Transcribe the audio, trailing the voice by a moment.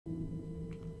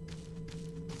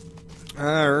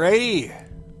Alrighty.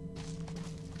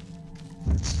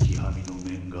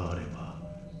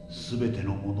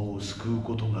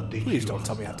 Please don't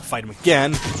tell me I have to fight him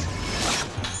again.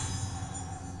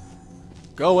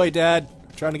 Go away, Dad.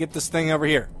 I'm trying to get this thing over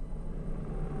here.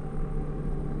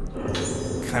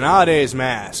 Kanade's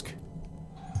mask.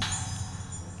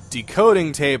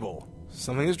 Decoding table.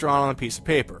 Something is drawn on a piece of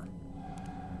paper.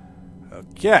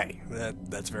 Okay,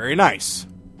 that's very nice.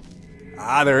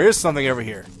 Ah, there is something over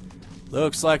here.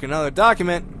 Looks like another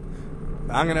document.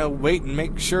 I'm gonna wait and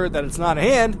make sure that it's not a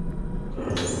hand.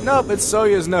 Nope, it's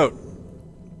Soya's note.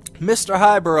 Mr.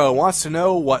 Highborough wants to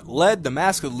know what led the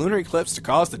mask of the lunar eclipse to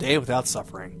cause the day without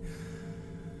suffering.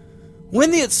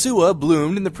 When the Itsuwa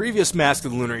bloomed in the previous mask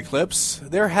of the lunar eclipse,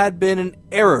 there had been an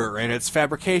error in its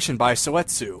fabrication by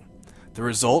Soetsu. The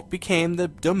result became the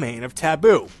domain of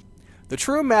taboo. The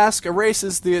true mask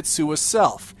erases the Itsuwa's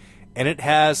self, and it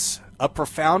has a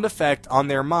profound effect on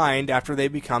their mind after they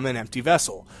become an empty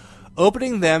vessel,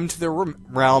 opening them to the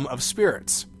realm of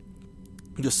spirits.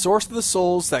 The source of the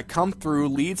souls that come through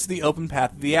leads to the open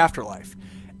path of the afterlife.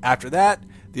 After that,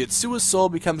 the Itsuwa's soul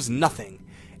becomes nothing,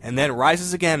 and then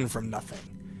rises again from nothing.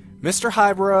 Mr.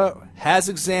 Highborough has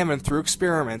examined through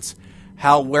experiments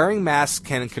how wearing masks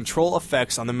can control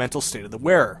effects on the mental state of the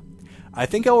wearer. I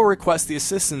think I will request the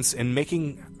assistance in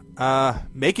making the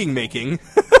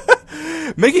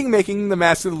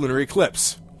mask of the lunar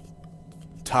eclipse.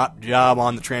 Top job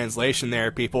on the translation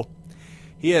there, people.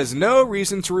 He has no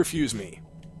reason to refuse me.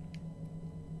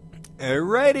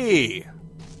 Alrighty.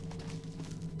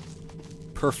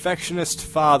 Perfectionist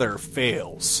father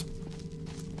fails.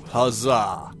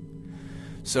 Huzzah.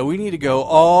 So we need to go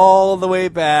all the way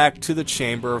back to the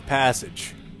Chamber of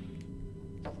Passage.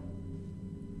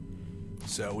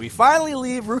 So we finally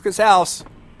leave Ruka's house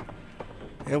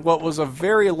in what was a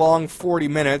very long 40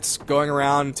 minutes, going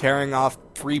around tearing off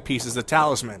 3 pieces of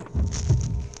talisman.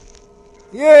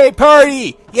 Yay,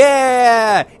 party!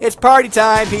 Yeah! It's party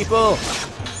time, people!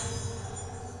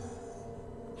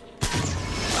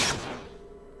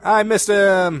 I missed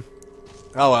him.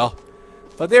 Oh well.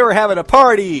 But they were having a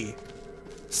party!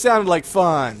 Sounded like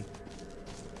fun.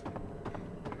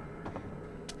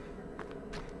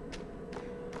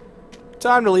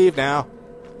 Time to leave now.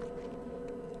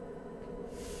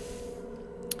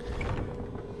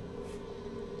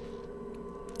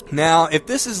 Now, if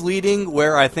this is leading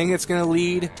where I think it's going to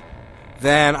lead,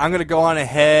 then I'm going to go on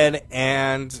ahead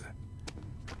and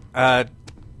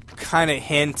kind of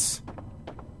hint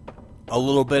a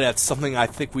little bit at something I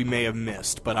think we may have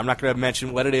missed. But I'm not going to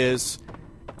mention what it is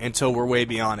until we're way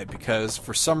beyond it, because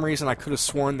for some reason I could have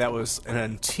sworn that was an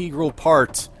integral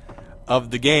part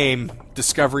of the game,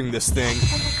 discovering this thing.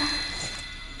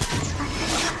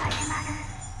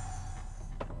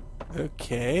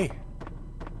 Okay.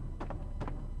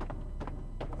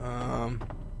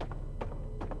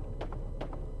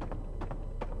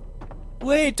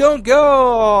 Wait, don't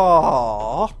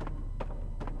go!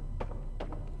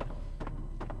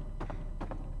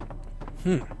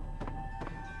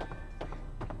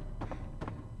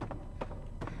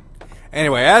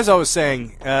 Anyway, as I was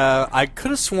saying, I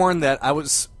could have sworn that I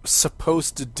was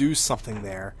supposed to do something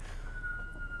there.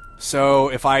 So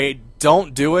if I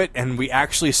don't do it and we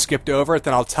actually skipped over it,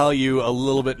 then I'll tell you a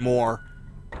little bit more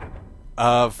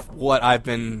of what I've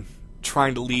been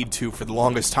trying to lead to for the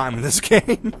longest time in this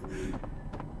game.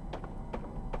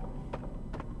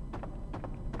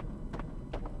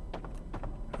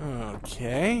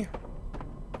 Okay.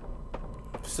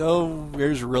 So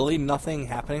there's really nothing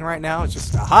happening right now. It's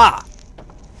just, aha!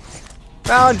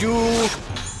 Found you!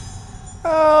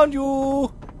 Found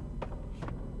you!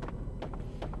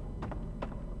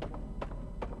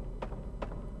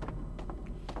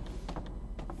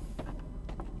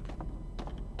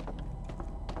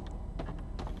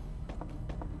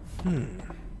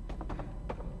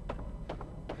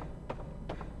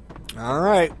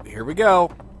 Alright, here we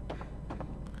go.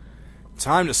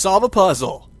 Time to solve a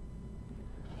puzzle.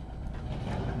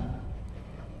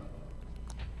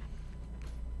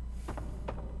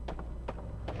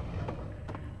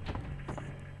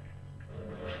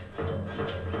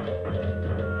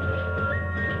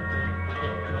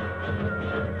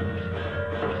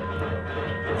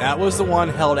 That was the one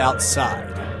held outside.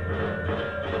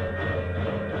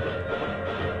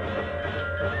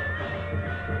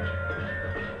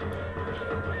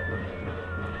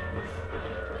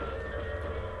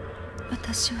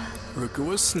 Ruka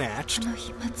was snatched.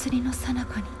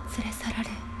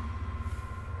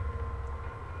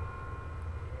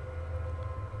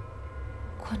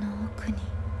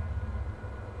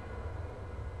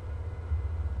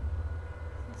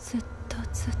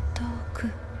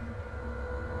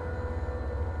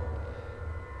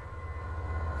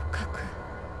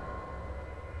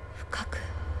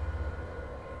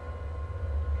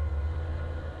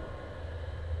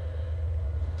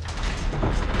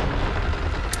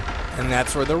 And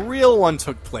that's where the real one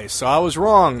took place. So I was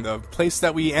wrong. The place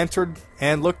that we entered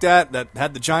and looked at that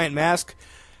had the giant mask,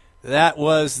 that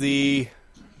was the...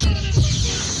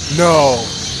 No!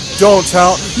 Don't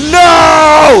tell...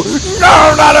 No!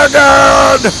 No, not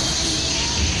again!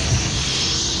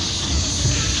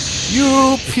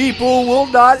 You people will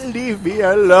not leave me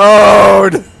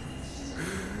alone!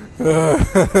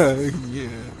 Yeah.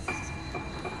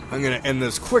 I'm gonna end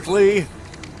this quickly.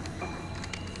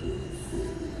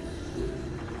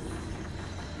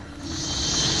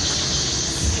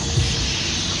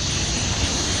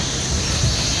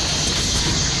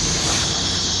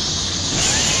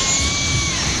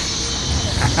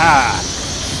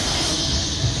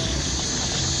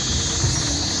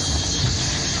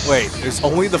 Wait, there's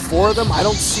only the 4 of them? I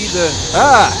don't see the...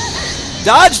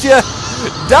 Dodged ya!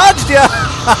 Dodged ya!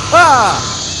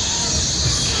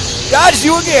 Dodged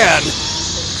you again!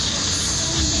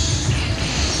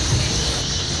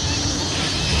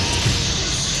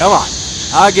 Come on.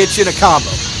 I'll get you in a combo.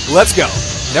 Let's go.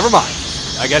 Never mind.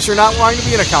 I guess you're not wanting to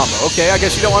be in a combo. Okay, I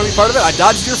guess you don't want to be part of it. I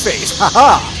dodged your face.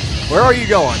 Haha! Where are you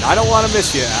going? I don't want to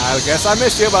miss you. I guess I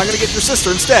missed you, but I'm going to get your sister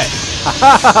instead.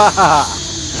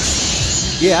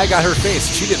 Yeah, I got her face.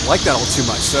 She didn't like that all too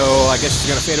much, so I guess she's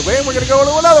going to fade away, and we're going to go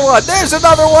to another one. There's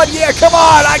another one. Yeah, come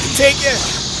on. I can take it.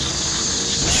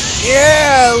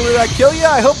 Yeah, did I kill you?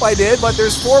 I hope I did, but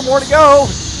there's 4 more to go.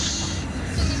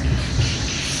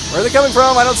 Where are they coming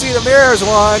from? I don't see them. There's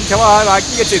one. Come on, I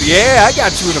can get you. Yeah, I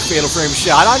got you in a fatal frame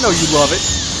shot. I know you love it.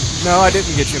 No, I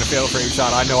didn't get you in a fatal frame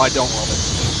shot. I know I don't love it.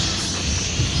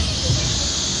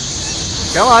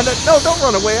 Come on, no, don't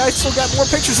run away. I still got more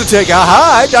pictures to take.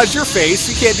 Aha, I dodged your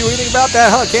face. You can't do anything about that,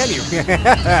 huh, can you?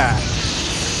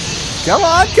 Come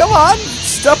on, come on.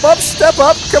 Step up, step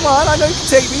up. Come on, I know you can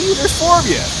take me. There's 4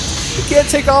 of you. You can't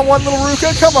take on one little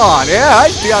Ruka. Come on. Yeah, I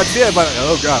did, but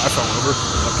oh god, I fell over.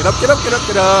 Get up, get up, get up,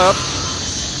 get up.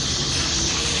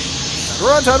 Turn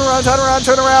around, turn around, turn around,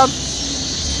 turn around.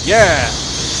 Yeah.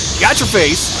 Got your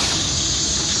face.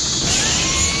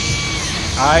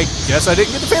 I guess I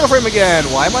didn't get the fatal frame again.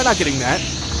 Why am I not getting that?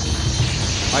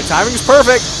 My timing is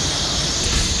perfect.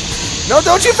 No,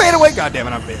 don't you fade away. God damn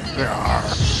it, I'm dead.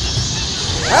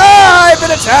 Ah, I've been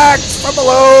attacked from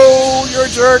below. You're a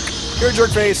jerk. You're a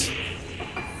jerk face.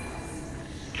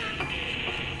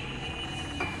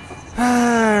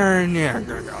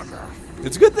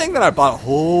 It's a good thing that I bought a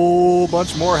whole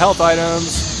bunch more health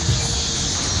items.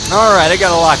 Alright, I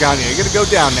got a lock on you. You're gonna go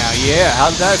down now. Yeah, how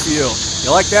does that feel? You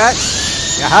like that?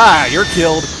 Aha, you're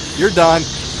killed. You're done.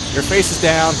 Your face is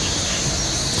down.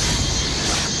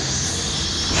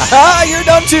 Aha, you're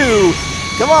done too.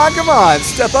 Come on, come on.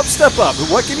 Step up, step up.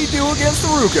 What can you do against the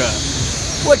Ruka?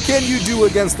 What can you do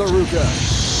against the Ruka?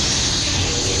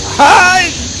 Aha!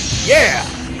 Yeah!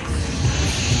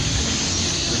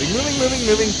 Moving, moving, moving,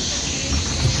 moving.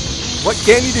 What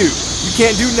can you do? You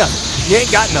can't do nothing. You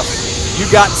ain't got nothing. You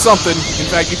got something. In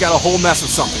fact, you got a whole mess of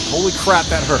something. Holy crap,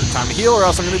 that hurt. Time to heal or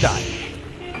else I'm going to die.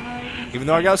 Even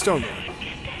though I got a stone there.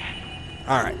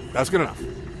 Alright, that's good enough.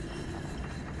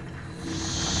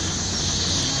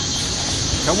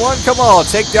 Come on,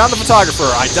 take down the photographer.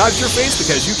 I dodged your face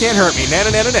because you can't hurt me.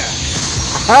 Na-na-na-na-na.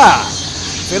 Ha!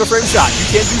 Fatal frame shot. You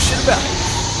can't do shit about it.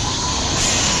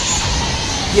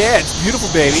 Yeah, it's beautiful,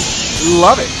 baby.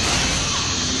 Love it.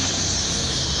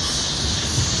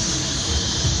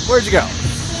 Where'd you go?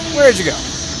 Where'd you go?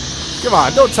 Come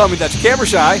on, don't tell me that you're camera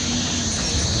shy.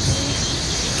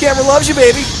 Camera loves you,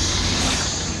 baby.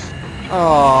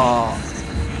 Oh.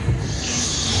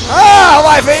 Ah,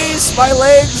 my face, my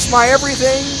legs, my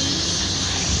everything.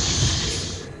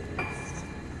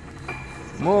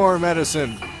 More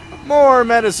medicine. More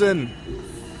medicine.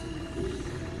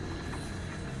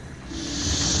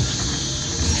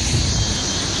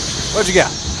 What'd you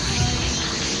got?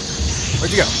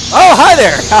 Where'd you go? Oh, hi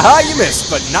there! Haha, you missed,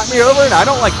 but knocked me over, and I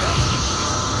don't like that.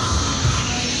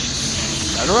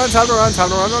 Time to run, time to run, time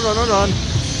to run, run, run, run, run.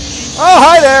 Oh,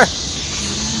 hi there!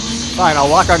 Fine, I'll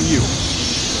lock on you.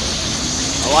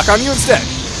 I'll lock on you instead.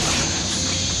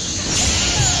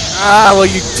 Ah, well,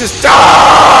 you just...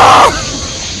 Ah!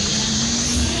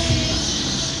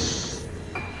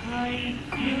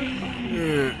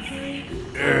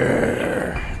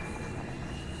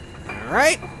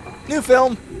 Alright, new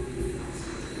film.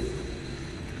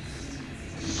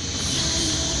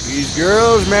 These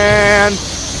girls, man.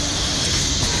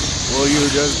 Will you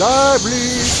just die,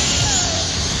 please?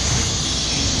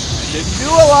 I didn't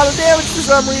do a lot of damage for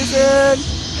some reason.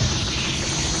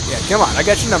 Yeah, come on, I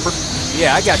got your number.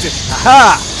 Yeah, I got you.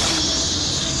 Aha!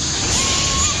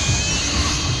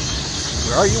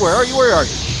 Where are you? Where are you? Where are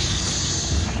you?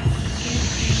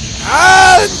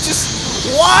 Ah, just...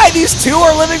 Why These two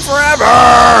are living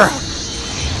forever!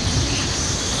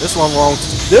 This one won't.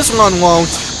 This one won't.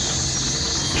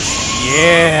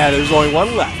 Yeah, there's only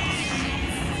one left.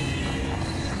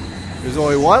 There's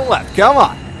only one left. Come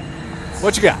on.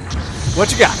 What you got?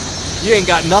 What you got? You ain't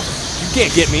got nothing. You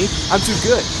can't get me. I'm too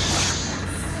good.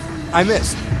 I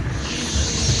missed.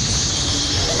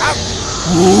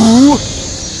 Ooh.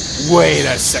 Wait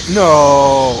a sec.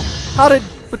 No. How did...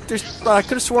 But there's... I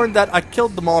could have sworn that I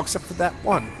killed them all except for that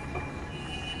one.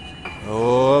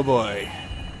 Oh boy.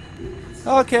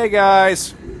 Okay,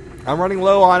 guys. I'm running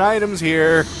low on items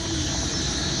here.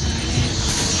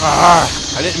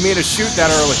 I didn't mean to shoot that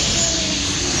early.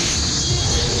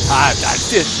 I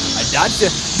dodged it. I dodged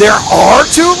it. There are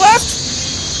two left?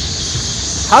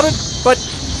 How did... But...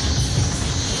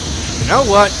 You know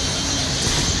what?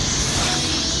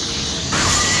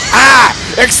 Ah!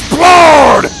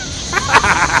 Explode!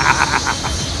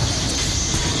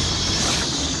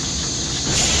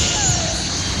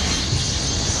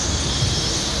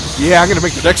 Yeah, I'm gonna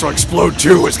make the next one explode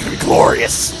too. It's gonna be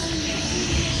glorious.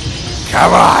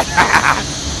 Come on!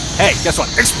 Hey, guess what?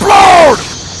 Explode!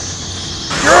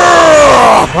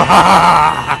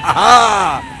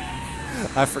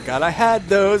 I forgot I had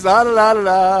those. Ah, da, da,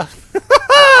 da.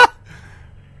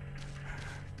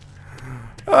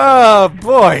 Oh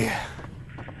boy,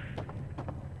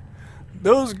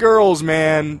 those girls,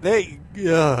 man, they.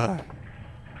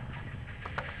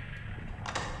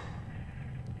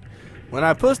 When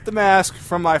I put the mask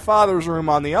from my father's room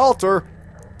on the altar,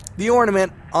 the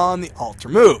ornament on the altar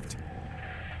moved.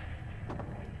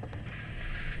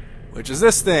 Which is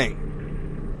this thing.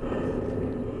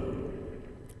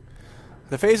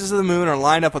 The phases of the moon are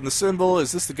lined up on the symbol.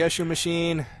 Is this the Geshu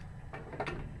machine?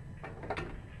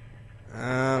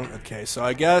 Okay, so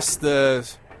I guess the...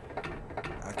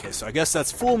 Okay, so I guess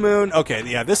that's full moon. Okay,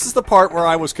 yeah, this is the part where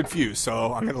I was confused.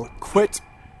 So I'm going to quit,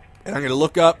 and I'm going to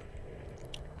look up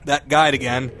that guide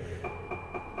again.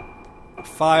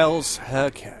 Files,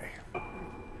 okay.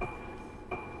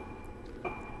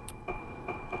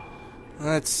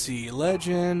 Let's see,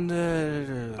 legend.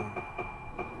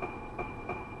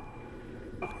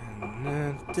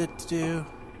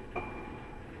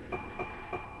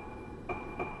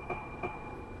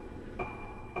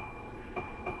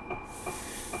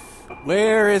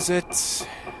 Where is it?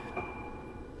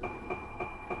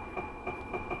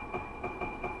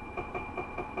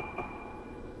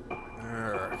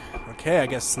 Okay, I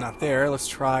guess it's not there. Let's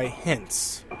try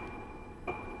hints.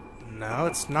 No,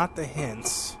 it's not the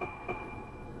hints.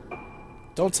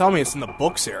 Don't tell me it's in the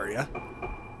books area.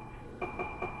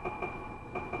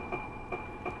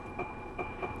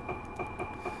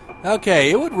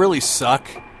 Okay, it would really suck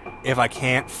if I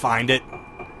can't find it.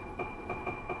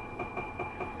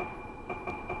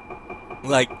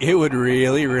 Like, it would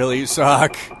really, really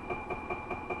suck.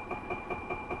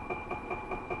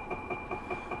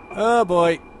 Oh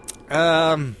boy.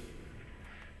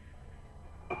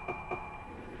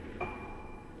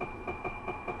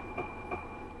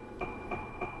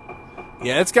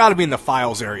 Yeah, it's gotta be in the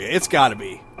files area. It's gotta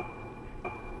be.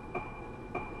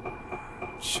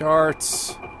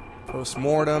 Charts.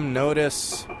 Postmortem.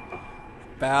 Notice.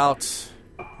 About.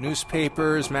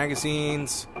 Newspapers.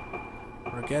 Magazines.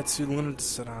 Rogetsu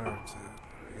limited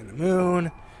in the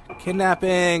moon.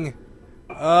 Kidnapping.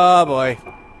 Oh boy.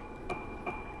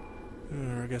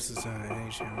 I guess it's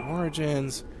Asian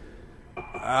origins.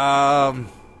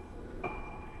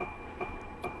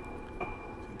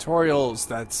 Tutorials.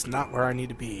 That's not where I need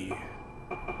to be.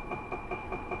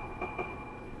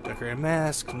 Decorate a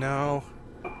mask. No.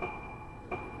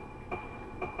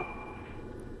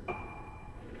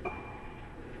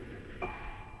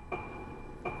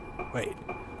 Wait.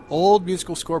 Old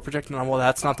musical score projected on. Well,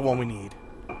 that's not the one we need.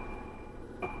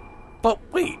 But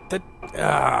wait, that.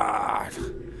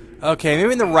 Okay,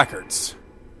 maybe in the records.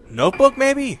 Notebook,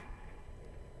 maybe?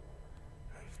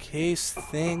 Case,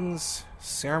 things,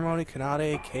 ceremony,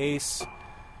 kanade, case.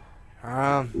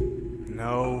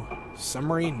 No.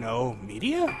 Summary, no.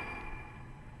 Media?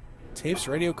 Tapes,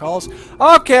 radio calls.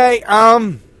 Okay,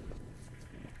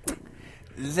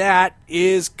 that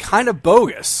is kind of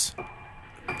bogus.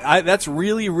 That's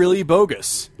really, really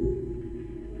bogus.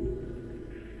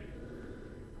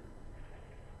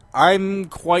 I'm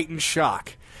quite in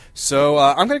shock. So,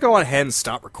 I'm going to go on ahead and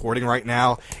stop recording right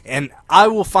now, and I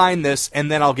will find this, and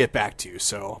then I'll get back to you.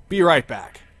 So, be right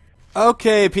back.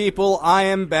 Okay, people, I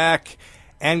am back,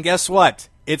 and guess what?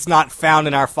 It's not found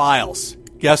in our files.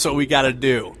 Guess what we got to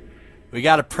do? We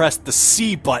got to press the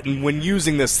C button when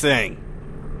using this thing.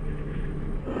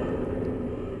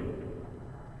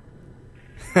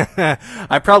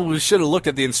 I probably should have looked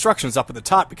at the instructions up at the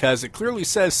top because it clearly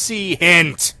says see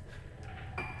hint.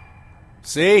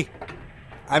 See?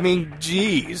 I mean,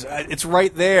 geez, it's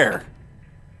right there.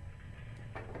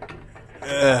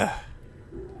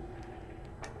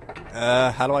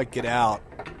 How do I get out?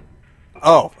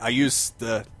 Oh, I use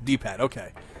the D-pad.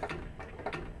 Okay.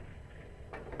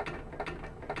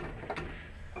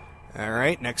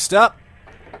 Alright, next up.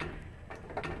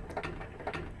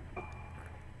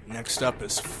 Next up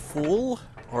is full,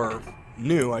 or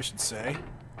new, I should say.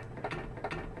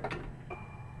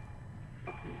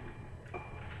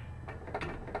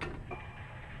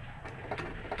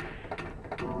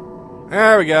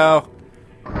 There we go.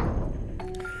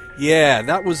 Yeah,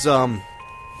 that was, that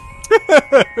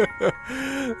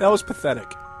was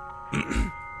pathetic.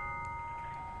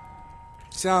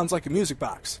 Sounds like a music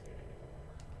box.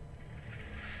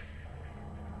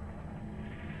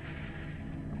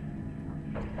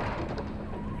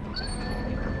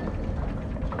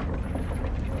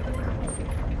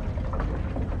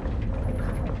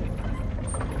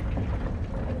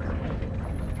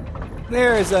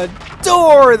 There's a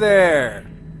door there!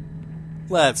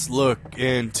 Let's look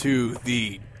into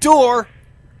the door!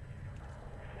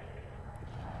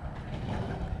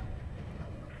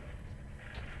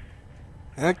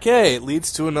 Okay, it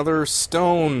leads to another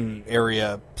stone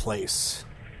area place.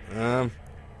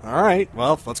 Alright,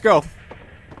 well, let's go.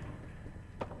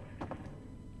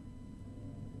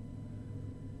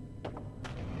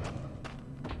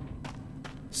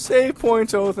 Save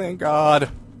point, oh thank God.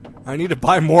 I need to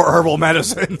buy more herbal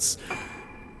medicines.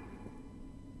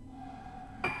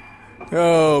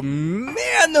 Oh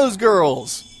man, those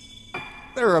girls!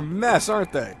 They're a mess,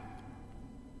 aren't they?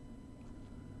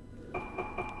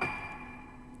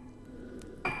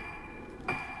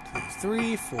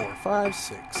 Three, 4, 5,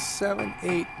 6, 7,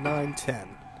 8, 9,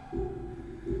 10.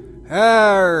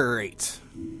 Alright.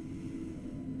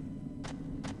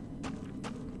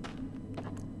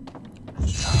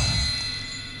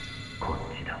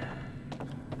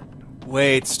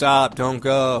 Wait, stop, don't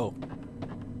go.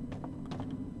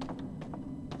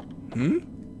 Hmm?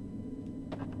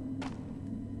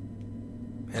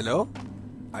 Hello?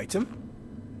 Item?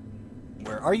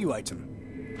 Where are you,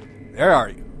 item? There are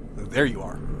you. There you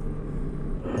are.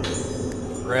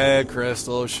 Red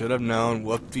crystal, should have known.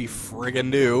 Whoop-de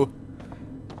friggin' do.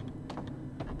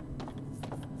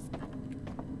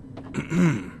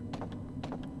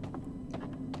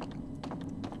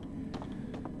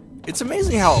 It's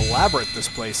amazing how elaborate this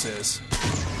place is.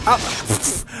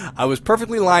 Oh, I was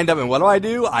perfectly lined up, and what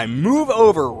do? I move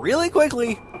over really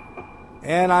quickly,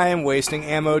 and I am wasting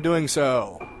ammo doing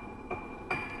so.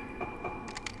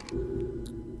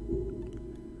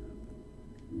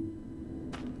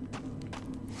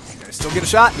 Can I still get a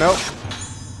shot? Nope.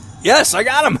 Yes, I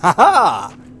got him!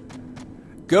 Haha!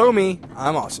 Go me.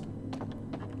 I'm awesome.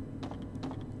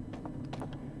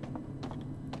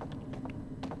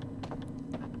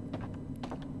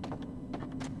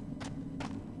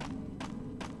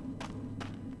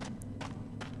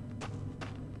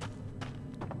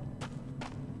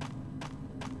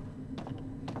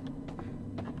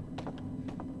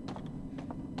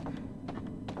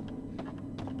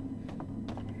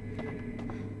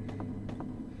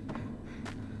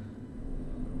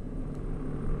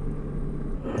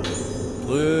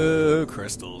 Blue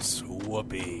crystals.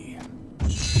 Whoopee.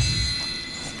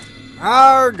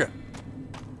 Arg!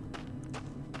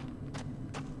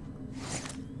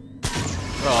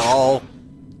 Oh.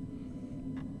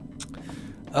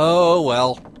 Oh,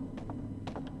 well.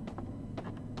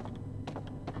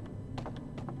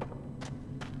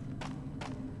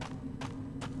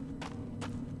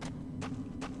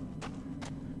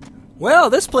 Well,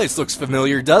 this place looks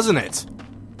familiar, doesn't it?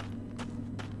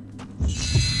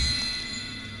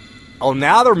 Oh,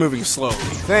 now they're moving slowly.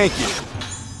 Thank you.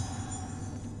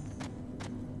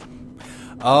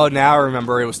 Oh, now I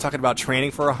remember. It was talking about training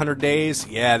for 100 days.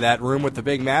 Yeah, that room with the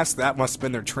big mask, that must have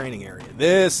been their training area.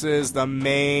 This is the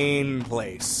main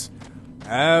place.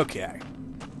 Okay.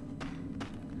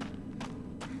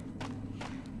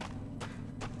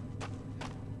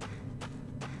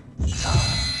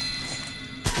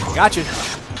 Gotcha.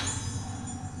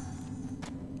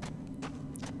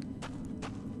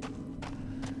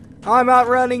 I'm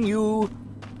outrunning you.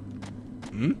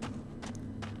 Hmm?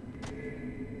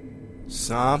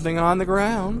 Something on the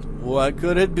ground. What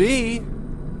could it be?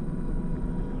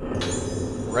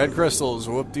 Red crystals.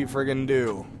 Whoop-de-friggin'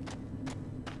 do.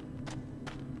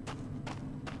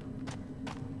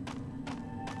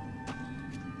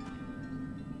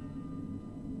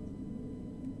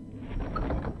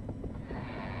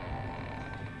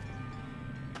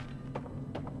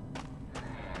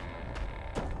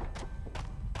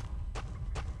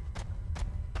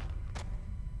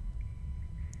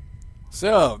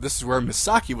 So, this is where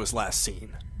Misaki was last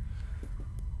seen.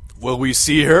 Will we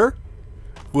see her?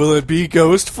 Will it be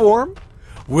ghost form?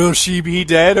 Will she be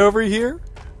dead over here?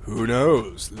 Who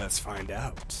knows? Let's find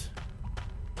out.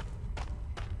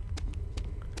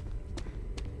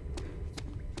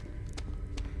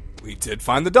 We did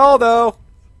find the doll, though.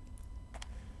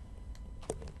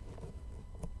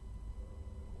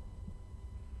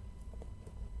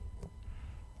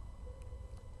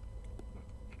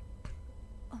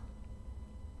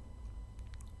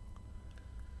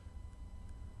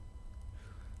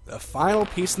 The final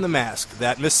piece in the mask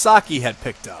that Misaki had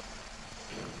picked up.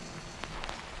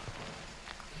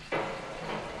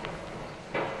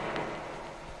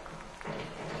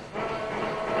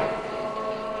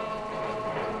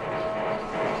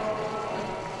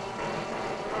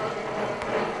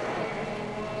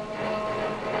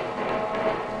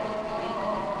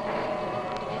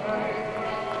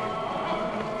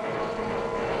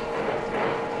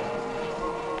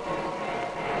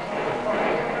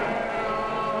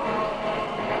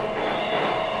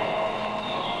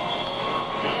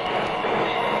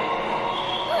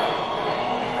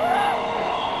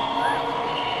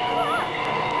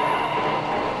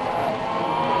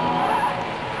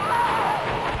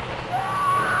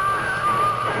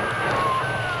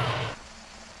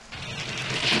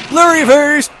 Blurry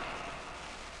face!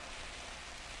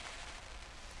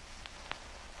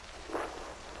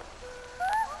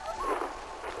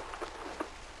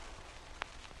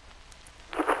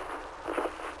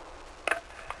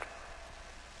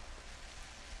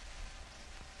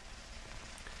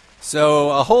 So,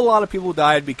 a whole lot of people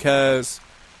died because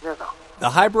the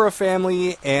Hybera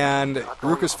family and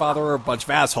Ruka's father are a bunch of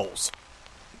assholes.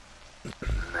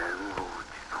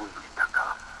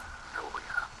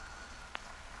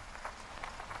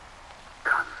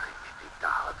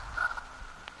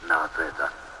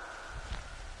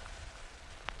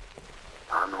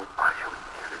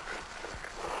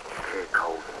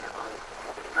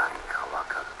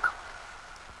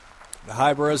 The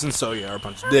Hyberas and Soya are a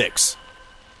bunch of dicks.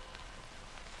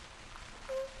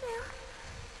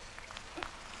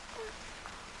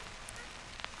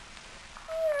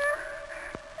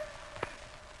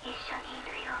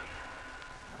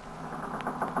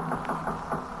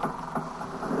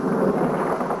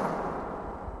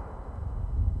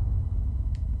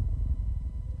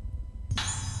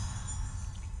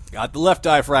 Got the left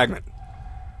eye fragment.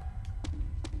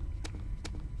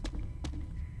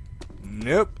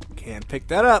 Nope, can't pick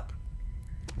that up.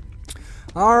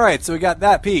 Alright, so we got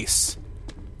that piece.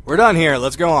 We're done here,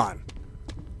 let's go on.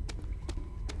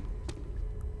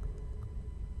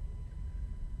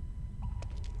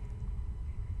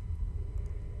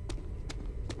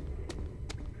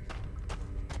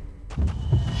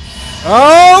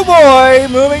 Oh boy,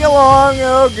 moving along,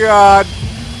 oh god.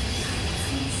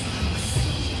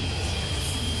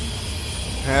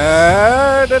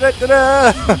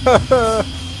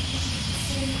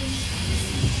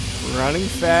 Running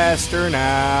faster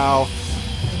now.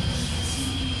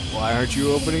 Why aren't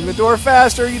you opening the door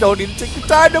faster? You don't need to take your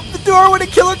time to open the door when a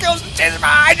killer comes and chases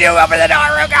behind you. Open the door,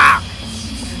 Ruka!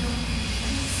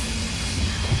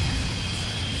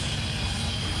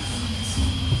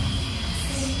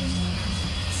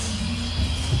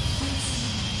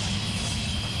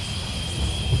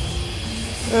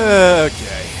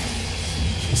 Okay.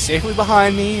 She's safely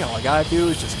behind me. All I gotta do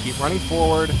is just keep running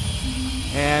forward,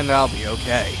 and I'll be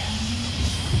okay.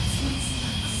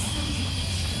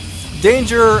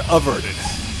 Danger averted.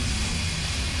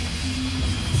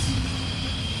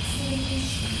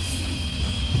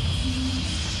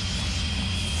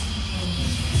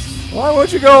 Why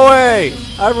won't you go away?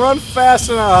 I've run fast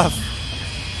enough.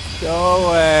 Go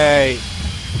away.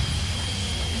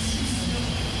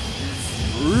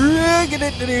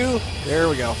 There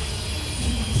we go.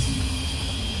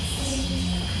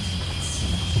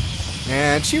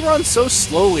 And she runs so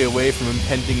slowly away from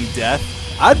impending death.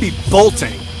 I'd be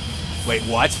bolting. Wait,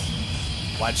 what?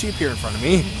 Why'd she appear in front of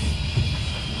me?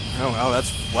 Oh well,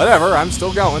 that's whatever. I'm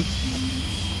still going.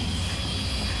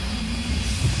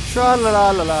 Tra la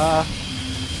la la la.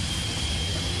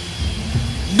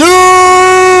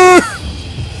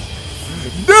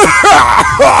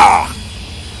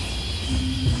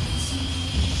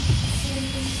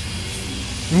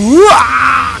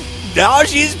 Now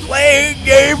she's playing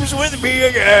games with me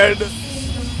again.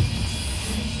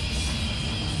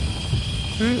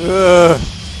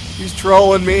 She's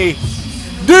trolling me.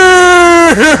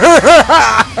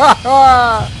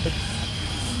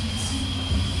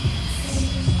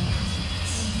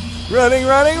 Running,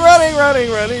 running, running,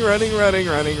 running, running, running, running, running,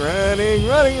 running,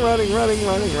 running, running, running,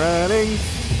 running, running.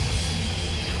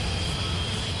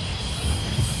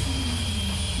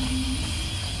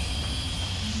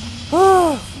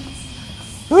 Ooh.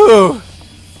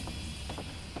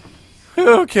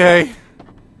 Okay.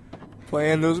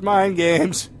 Playing those mind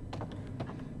games.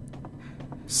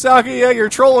 Sakuya, you're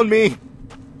trolling me.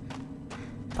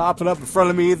 Popping up in front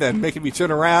of me, then making me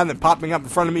turn around, then popping up in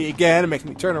front of me again, and making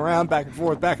me turn around, back and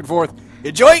forth, back and forth.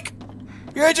 You joik!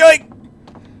 You're a joik!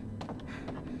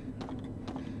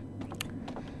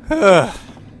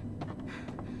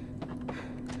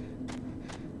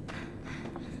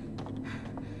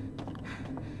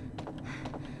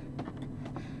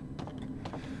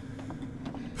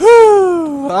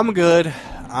 I'm good.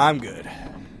 I'm good.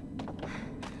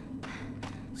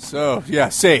 So, yeah,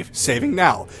 save. Saving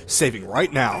now. Saving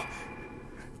right now.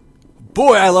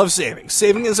 Boy, I love saving.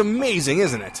 Saving is amazing,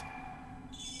 isn't it?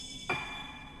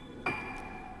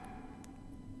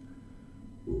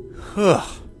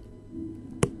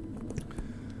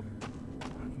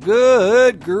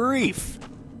 Good grief.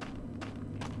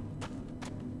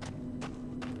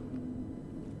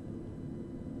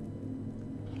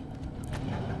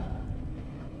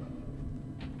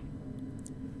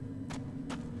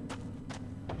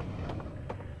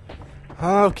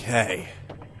 Okay.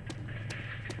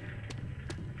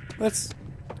 Let's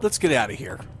get out of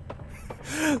here.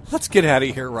 Let's get out of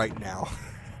here right now.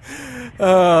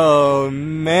 Oh,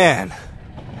 man.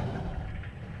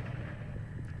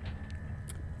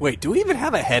 Wait, do we even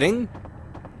have a heading?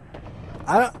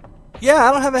 Yeah,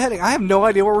 I don't have a heading. I have no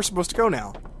idea where we're supposed to go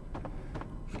now.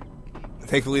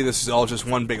 Thankfully, this is all just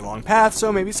one big long path,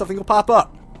 so maybe something will pop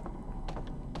up.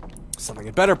 Something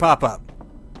had better pop up.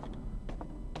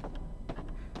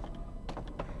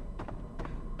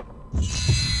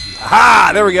 Aha!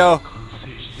 There we go.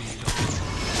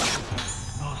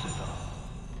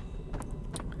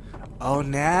 Oh,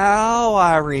 now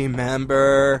I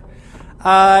remember.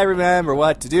 I remember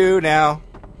what to do now.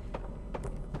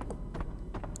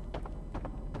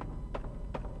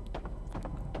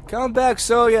 Come back,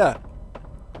 Soya.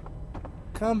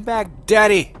 Come back,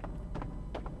 Daddy.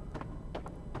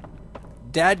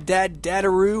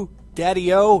 Dadaroo,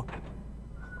 Daddy-o.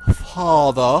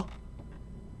 Father.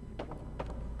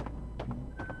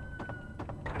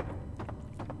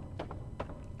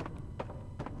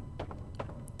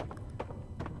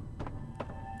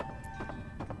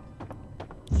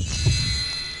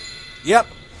 Yep.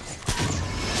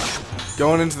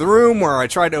 Going into the room where I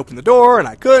tried to open the door and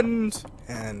I couldn't.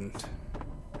 And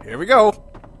here we go.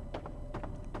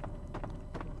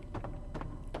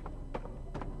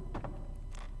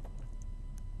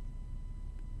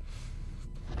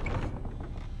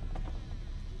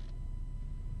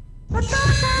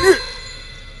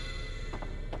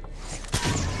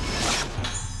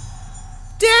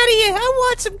 Daddy, I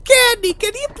want some candy.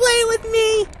 Can you play with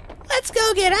me? Let's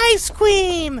go get ice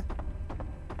cream.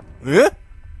 Huh?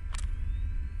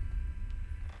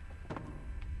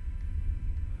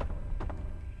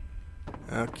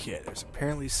 Okay, there's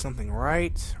apparently something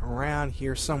right around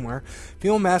here somewhere.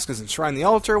 Fuel mask is enshrined in the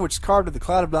altar, which is carved with the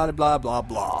cloud of blah blah blah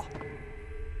blah.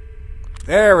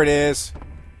 There it is.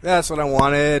 That's what I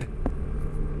wanted.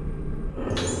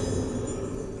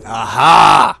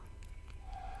 Aha!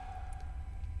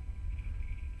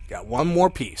 Got one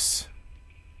more piece.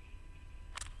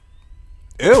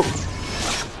 Ew!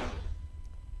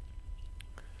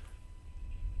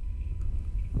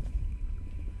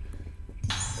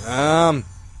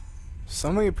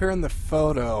 Somebody appear in the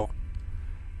photo.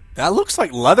 That looks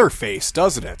like Leatherface,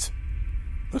 doesn't it?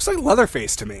 Looks like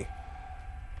Leatherface to me.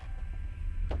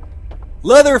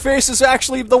 Leatherface is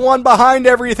actually the one behind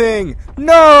everything!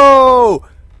 No!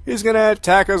 He's gonna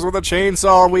attack us with a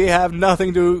chainsaw and we have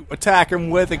nothing to attack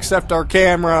him with except our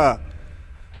camera.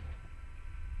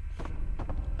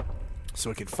 So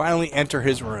we can finally enter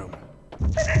his room.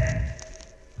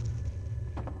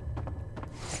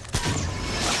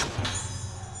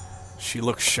 She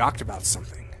looks shocked about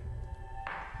something.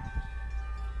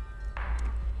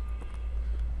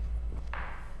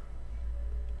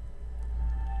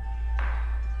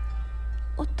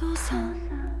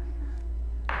 Otou-san.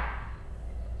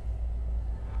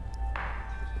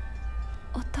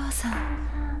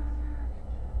 Otou-san.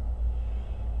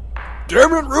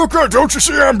 Damn it, Ruka! Don't you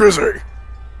see I'm busy?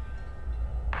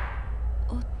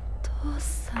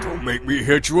 Otou-san. Don't make me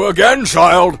hit you again,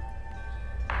 child!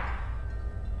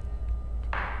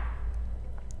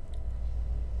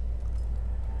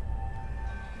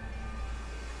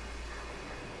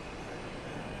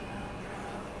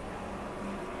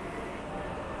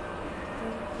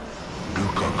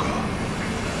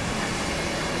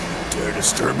 Dare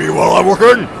disturb me while I'm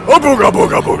working? A booga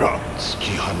booga booga!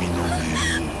 月はみの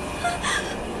面を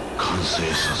完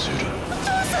成させる。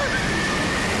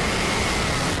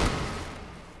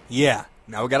Yeah,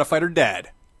 now we gotta fight her dad.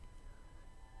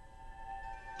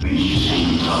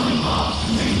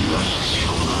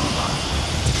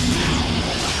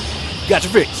 Got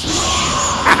your fix.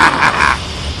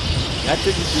 That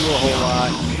didn't do a whole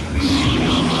lot.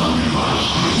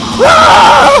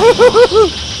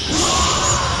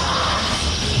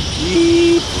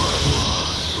 Beep.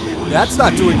 That's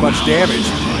not doing much damage.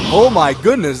 Oh my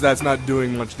goodness, that's not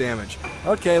doing much damage.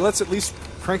 Okay, let's at least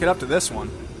crank it up to this one.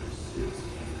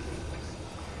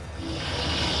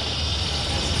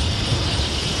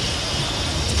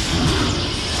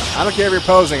 I don't care if you're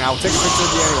posing, I'll take a picture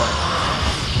of you anyway.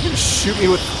 You're gonna shoot me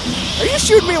with... Are you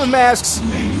shooting me with masks?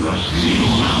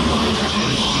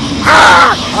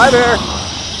 Ah! Hi there!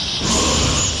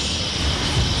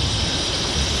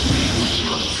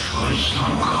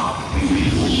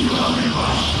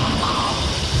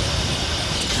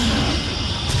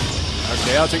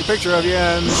 Okay, I'll take a picture of you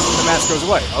and the mask goes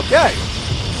away. Okay.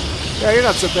 Yeah, you're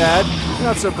not so bad. You're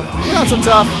not so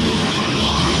tough.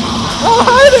 Oh,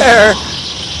 hi there!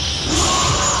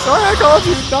 Sorry I called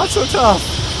you not so tough.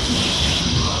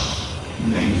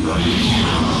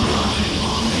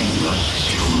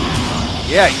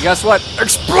 Yeah, you guess what?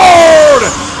 Explode!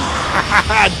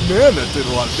 Man, that did a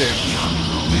lot of damage.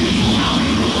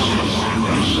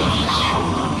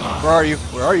 Where are you?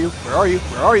 Where are you? Where are you?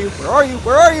 Where are you? Where are you?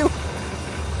 Where are you?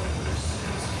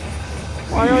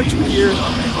 Why aren't you here?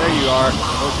 There you are.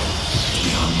 Okay.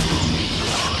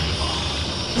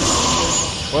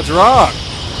 What's wrong?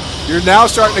 You're now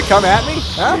starting to come at me?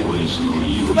 Huh?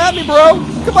 Come at me, bro!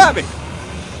 Come at me!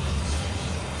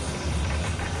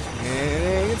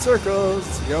 Spinning in circles,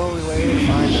 it's the only way to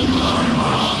find him.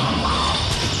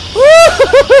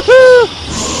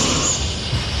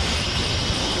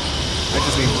 I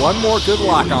just need one more good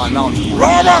lock on. Now just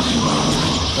run up!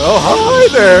 Oh, hi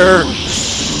there!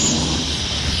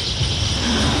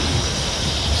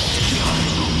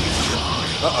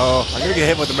 Uh-oh, I'm gonna get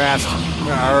hit with the mask.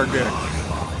 Nah, we're good.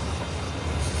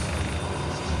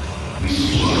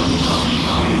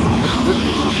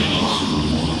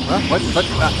 Huh? What? What?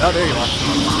 Oh, there you are.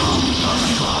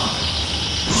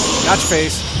 Got your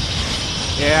face.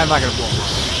 Yeah, I'm not gonna blow him.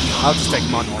 I'll just take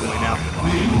him on normally now.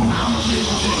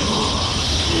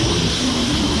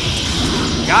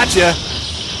 Gotcha!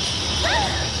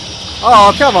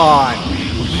 Oh, come on!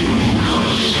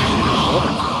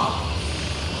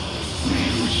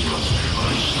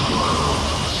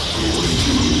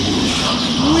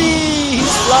 Whee!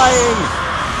 He's flying!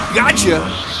 Gotcha!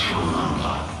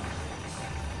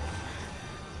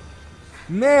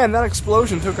 Man, that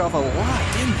explosion took off a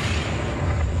lot, didn't it?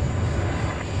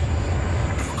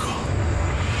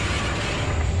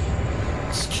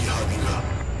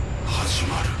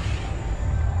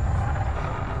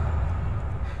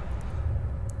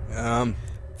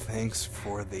 Thanks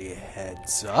for the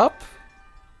heads up.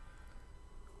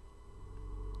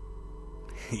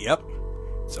 Yep,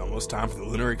 it's almost time for the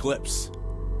lunar eclipse.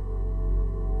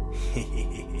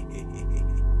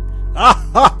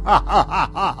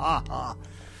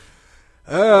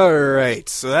 Alright,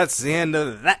 so that's the end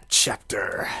of that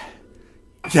chapter.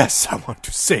 Yes, I want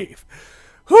to save.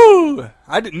 Whew!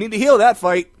 I didn't need to heal that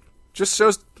fight. Just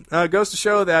goes to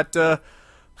show that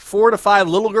 4 to 5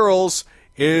 little girls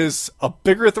is a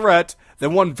bigger threat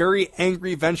than one very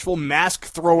angry, vengeful,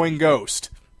 mask-throwing ghost.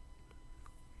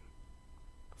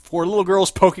 4 little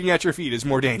girls poking at your feet is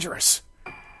more dangerous.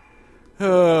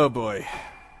 Oh, boy.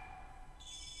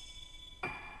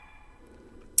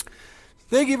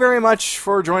 Thank you very much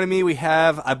for joining me. We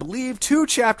have, I believe, 2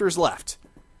 chapters left.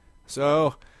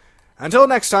 So, until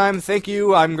next time, thank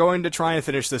you. I'm going to try and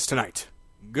finish this tonight.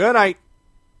 Good night.